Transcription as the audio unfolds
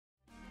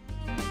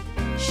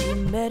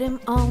met him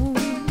on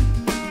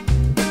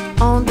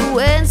the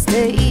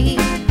Wednesday,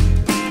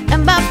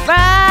 and by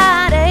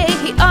Friday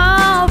he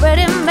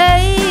already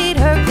made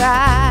her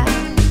cry.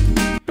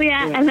 We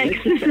are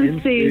Alexis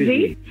and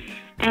Suzie,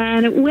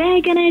 and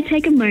we're going to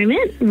take a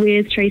moment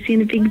with Tracy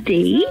and the Big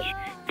D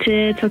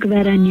to talk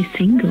about our new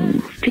single,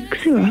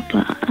 Fixer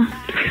Upper.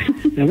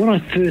 Now, when I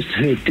first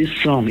heard this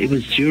song, it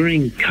was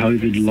during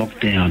COVID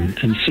lockdown,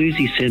 and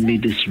Suzie sent me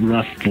this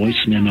rough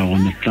voice memo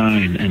on the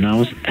phone, and I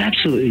was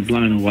absolutely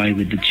blown away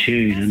with the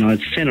tune, and I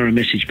sent her a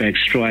message back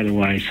straight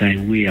away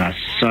saying, we are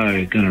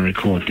so going to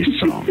record this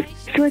song.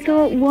 So I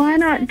thought, why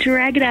not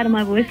drag it out of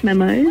my voice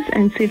memos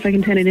and see if I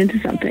can turn it into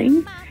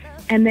something?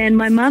 And then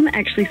my mum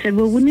actually said,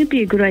 well, wouldn't it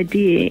be a good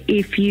idea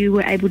if you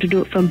were able to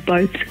do it from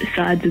both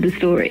sides of the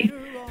story?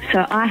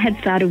 So I had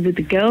started with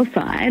the girl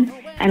side,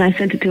 and I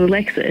sent it to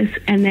Alexis,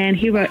 and then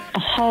he wrote a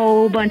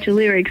whole bunch of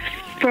lyrics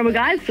from a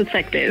guy's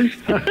perspective.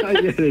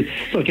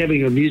 It's like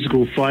having a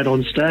musical fight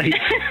on stage.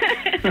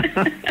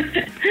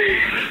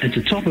 And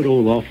to top it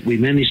all off, we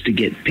managed to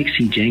get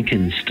Pixie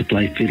Jenkins to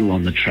play fiddle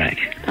on the track.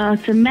 Oh,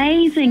 it's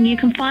amazing. You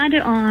can find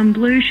it on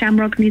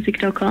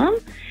blueshamrockmusic.com,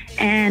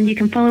 and you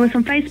can follow us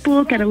on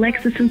Facebook at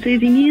Alexis and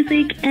Suzie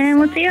Music, and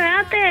we'll see you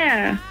out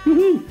there.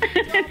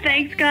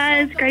 Thanks,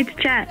 guys. Great to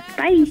chat.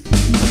 Bye.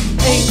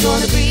 Ain't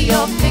gonna be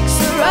your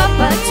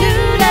fixer-upper.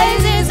 2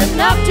 days is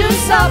enough to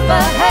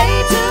suffer.